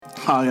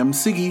Hi, I'm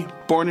Sigi,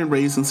 born and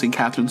raised in St.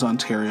 Catharines,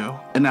 Ontario,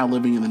 and now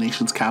living in the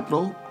nation's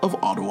capital of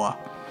Ottawa.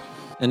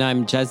 And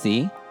I'm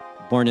Jezzie,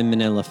 born in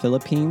Manila,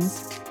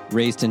 Philippines,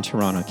 raised in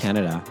Toronto,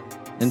 Canada,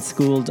 and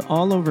schooled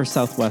all over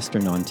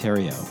southwestern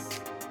Ontario.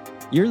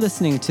 You're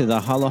listening to the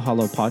Halo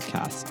Halo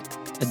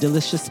podcast, a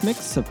delicious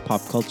mix of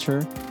pop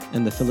culture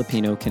and the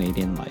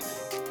Filipino-Canadian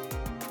life.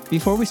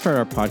 Before we start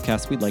our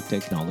podcast, we'd like to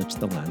acknowledge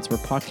the lands we're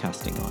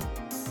podcasting on.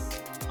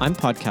 I'm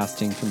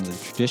podcasting from the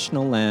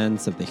traditional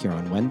lands of the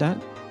Huron-Wendat,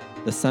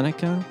 the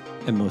Seneca,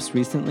 and most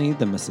recently,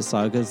 the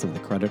Mississaugas of the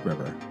Credit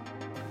River.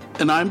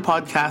 And I'm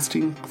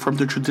podcasting from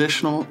the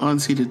traditional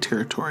unceded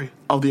territory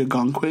of the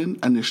Algonquin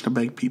and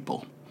Anishinaabe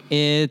people.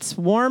 It's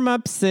Warm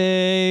Up,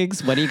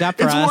 Sigs. What do you got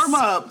for us? It's Warm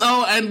Up.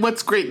 Oh, and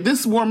what's great,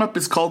 this Warm Up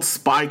is called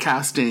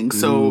Spycasting.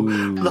 So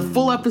the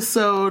full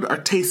episode, our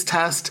taste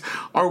test,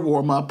 our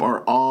Warm Up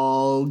are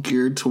all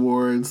geared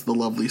towards the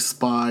lovely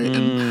Spy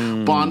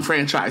and Bond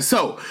franchise.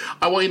 So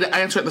I want you to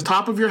answer at the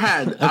top of your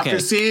head. Okay. After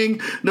seeing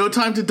No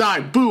Time to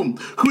Die, boom,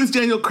 who is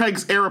Daniel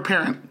Craig's heir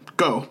apparent?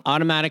 Go.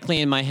 Automatically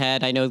in my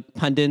head, I know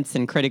pundits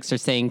and critics are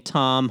saying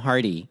Tom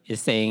Hardy is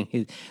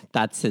saying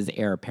that's his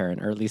heir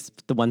apparent, or at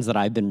least the ones that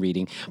I've been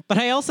reading. But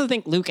I also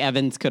think Luke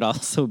Evans could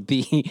also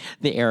be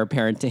the heir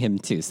apparent to him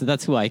too. So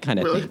that's who I kind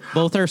of think.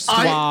 Both are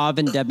suave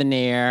and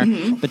debonair,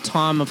 but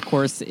Tom, of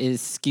course, is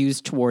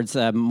skews towards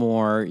a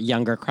more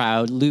younger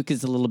crowd. Luke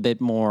is a little bit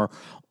more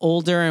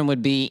older and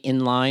would be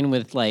in line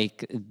with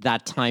like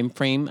that time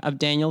frame of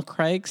Daniel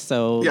Craig.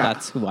 So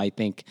that's who I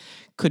think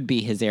could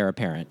be his heir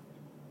apparent.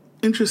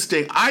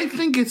 Interesting. I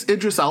think it's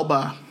Idris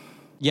Elba.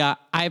 Yeah,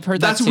 I've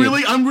heard that too.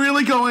 I'm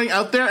really going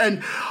out there,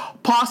 and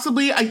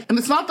possibly, and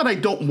it's not that I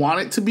don't want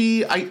it to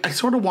be, I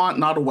sort of want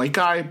not a white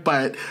guy,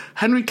 but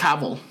Henry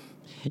Cavill.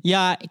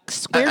 Yeah,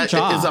 square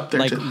jaw. Is up there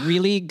like too.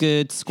 Really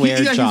good square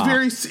jaw.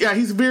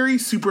 He's very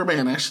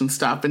Superman-ish and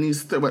stuff, and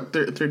he's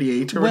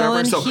 38 or whatever. Well,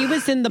 and so he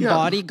was in The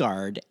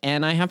Bodyguard,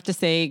 and I have to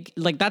say,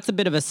 like, that's a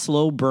bit of a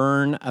slow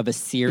burn of a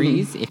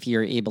series if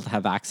you're able to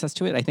have access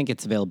to it. I think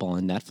it's available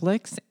on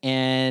Netflix,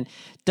 and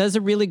does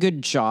a really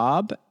good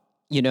job,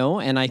 you know,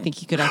 and I think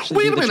he could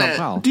actually do the job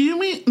well. Do you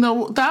mean,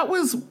 no, that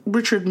was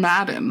Richard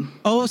Madden.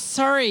 Oh,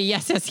 sorry,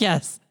 yes.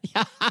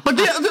 Yeah. But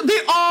they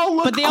all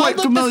look quite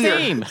familiar. The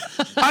same.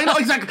 I know,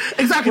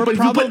 exactly. But if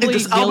you put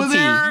Idris Elba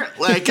there,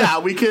 like, yeah,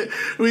 we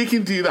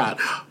can do that.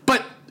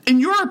 But in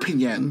your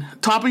opinion,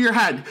 top of your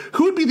head,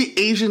 who would be the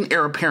Asian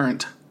heir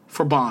apparent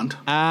for Bond?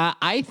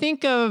 I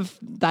think of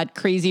that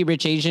crazy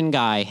rich Asian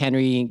guy,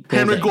 Henry Golding.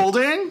 Henry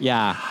Golding?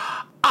 Yeah.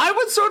 I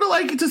would sort of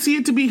like to see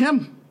it to be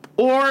him.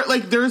 Or,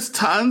 like, there's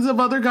tons of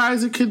other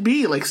guys it could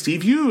be, like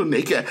Steve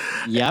Yeun.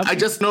 Yep. I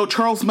just know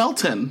Charles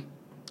Melton.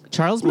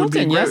 Charles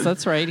Melton, yes,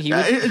 that's right. He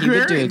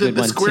would do a good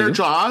one, square too.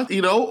 jaw,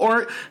 you know,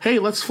 or, hey,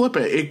 let's flip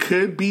it.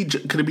 Could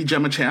it be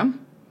Gemma Chan?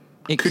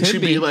 Could she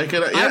be like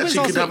it? Yeah, she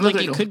could have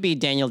it could be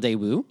Daniel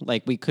Daewoo.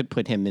 Like, we could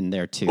put him in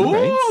there, too, Ooh,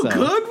 right?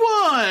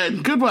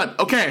 So. Good one.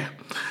 Okay.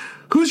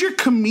 Who's your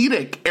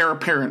comedic heir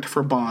apparent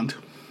for Bond?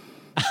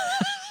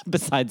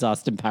 Besides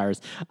Austin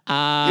Powers.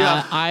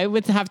 I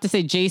would have to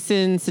say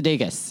Jason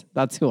Sudeikis.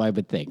 That's who I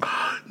would think.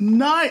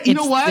 Nice. You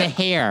know what? It's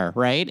the hair,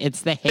 right?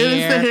 It's the hair. It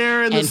is the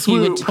hair and the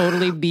swoop. He would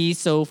totally be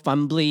so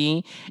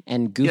fumbly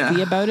and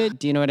goofy about it.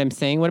 Do you know what I'm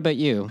saying? What about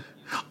you?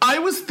 I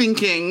was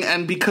thinking,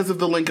 and because of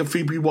the link of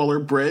Phoebe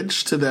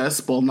Waller-Bridge to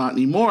this, well, not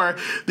anymore,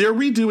 they're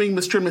redoing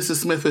Mr. and Mrs.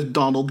 Smith with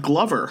Donald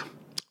Glover.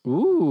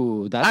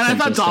 Ooh, that's interesting.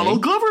 And I thought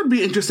Donald Glover would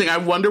be interesting. I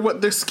wonder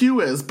what their skew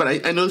is, but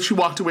I know she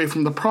walked away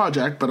from the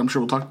project, but I'm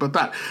sure we'll talk about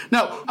that.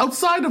 Now,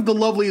 outside of the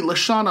lovely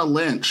Lashana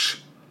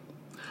Lynch,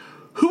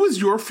 who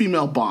is your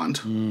female Bond?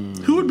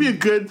 Who would be a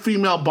good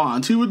female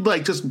Bond? Who would,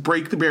 like, just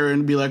break the barrier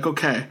and be like,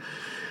 okay.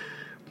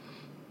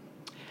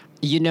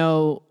 You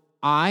know,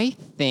 I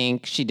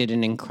think she did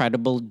an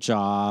incredible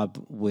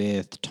job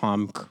with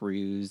Tom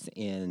Cruise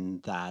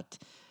in that.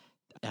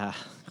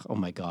 Oh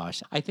my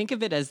gosh. I think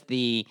of it as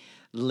the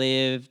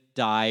Live,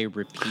 Die,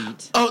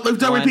 Repeat. Oh, Live,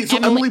 Die, Repeat. So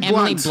Emily Blunt.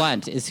 Emily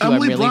Blunt is who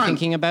I'm really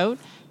thinking about.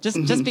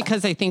 Just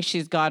because I think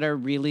she's got a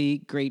really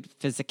great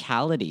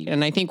physicality.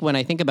 And I think when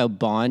I think about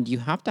Bond, you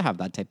have to have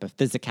that type of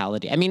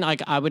physicality. I mean,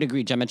 like, I would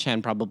agree Gemma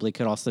Chan probably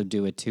could also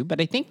do it too,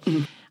 but I think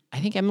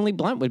Emily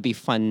Blunt would be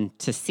fun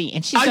to see.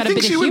 And she's got a bit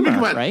of humor,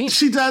 right?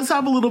 She does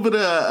have a little bit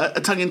of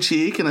a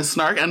tongue-in-cheek and a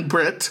snark, and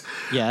Brit,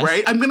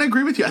 right? I'm going to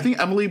agree with you. I think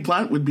Emily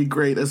Blunt would be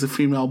great as a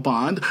female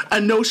Bond.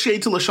 And no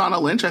shade to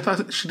Lashana Lynch. I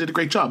thought she did a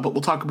great job, but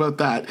we'll talk about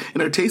that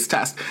in our taste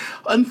test.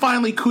 And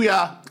finally,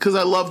 Kuya, because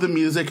I love the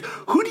music.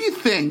 Who do you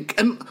think,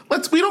 and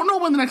we don't know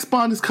when the next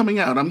Bond is coming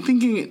out. I'm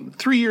thinking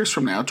 3 years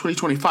from now,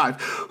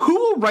 2025. Who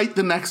will write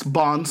the next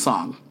Bond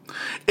song?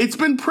 It's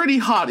been pretty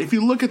hot. If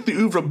you look at the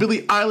oeuvre,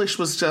 Billie Eilish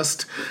was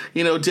just,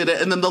 did it.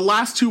 And then the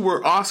last two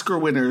were Oscar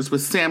winners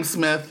with Sam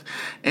Smith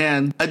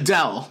and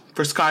Adele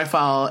for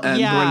Skyfall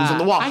and Writings on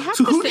the Wall.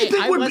 So who do you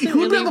think would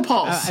be on the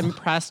pulse?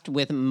 Impressed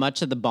with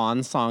much of the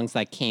Bond songs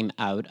that came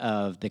out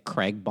of the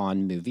Craig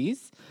Bond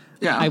movies.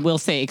 Yeah. I will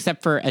say,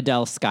 except for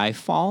Adele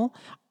Skyfall,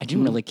 I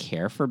didn't really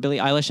care for Billie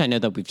Eilish. I know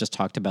that we've just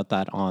talked about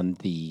that on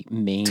the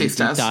main Taste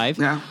deep test. dive.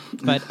 Yeah.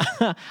 But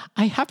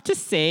I have to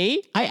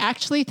say, I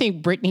actually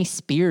think Britney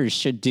Spears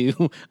should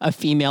do a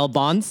female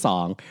Bond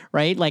song,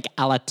 right? Like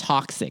a la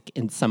Toxic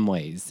in some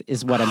ways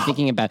is what I'm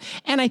thinking about.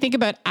 And I think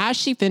about as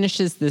she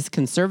finishes this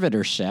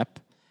conservatorship,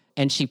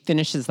 and she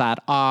finishes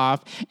that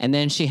off, and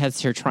then she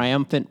has her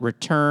triumphant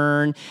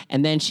return,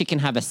 and then she can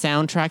have a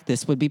soundtrack.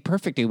 This would be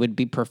perfect. It would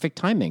be perfect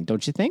timing,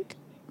 don't you think?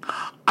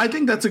 I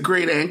think that's a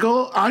great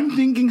angle. I'm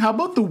thinking, how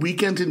about The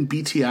Weeknd in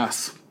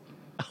BTS?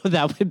 Oh,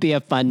 that would be a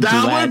fun duet.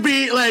 That would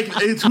be like,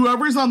 it's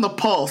whoever's on the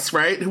pulse,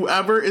 right?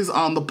 Whoever is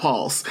on the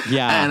pulse.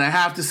 Yeah. And I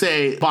have to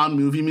say, Bond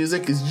movie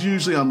music is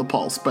usually on the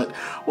pulse, but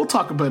we'll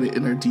talk about it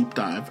in our deep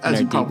dive,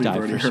 as you probably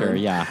already heard. Sure,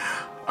 yeah.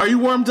 Are you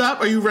warmed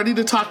up? Are you ready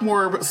to talk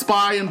more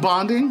spy and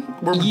bonding?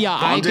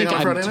 I think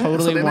I'm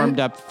totally warmed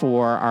up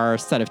for our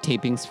set of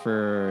tapings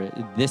for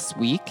this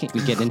week.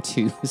 We get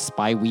into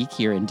Spy Week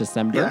here in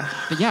December. Yeah.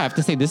 But yeah, I have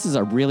to say this is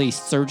a really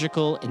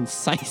surgical,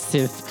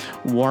 incisive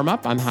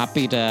warm-up. I'm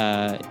happy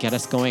to get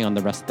us going on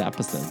the rest of the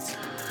episodes.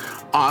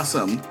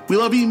 Awesome. We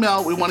love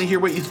email. We want to hear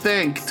what you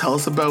think. Tell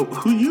us about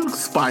who you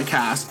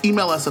spycast.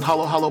 Email us at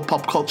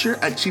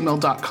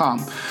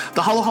hollowhollowpopculture@gmail.com.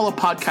 The Hollow Hollow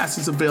podcast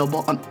is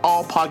available on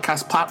all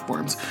podcast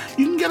platforms.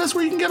 You can get us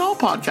where you can get all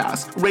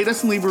podcasts. Rate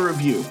us and leave a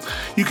review.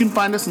 You can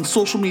find us on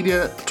social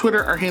media.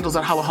 Twitter, our handle's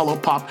at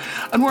hollowhollowpop.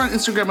 And we're on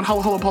Instagram at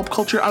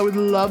hollowhollowpopculture. I would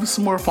love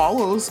some more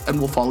follows, and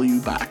we'll follow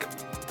you back.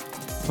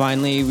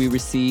 Finally, we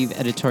receive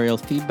editorial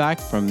feedback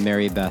from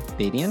Mary Beth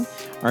Badian.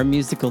 Our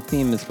musical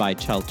theme is by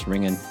Chel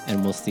Turingen,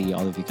 and we'll see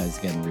all of you guys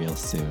again real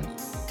soon.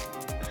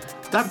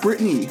 That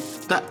Britney,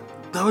 that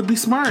would be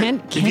smart.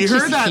 Can't if you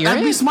heard that,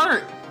 that'd it? be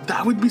smart.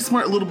 That would be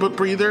smart. A little bit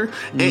breather.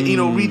 And,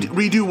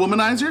 redo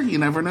Womanizer. You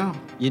never know.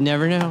 You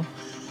never know.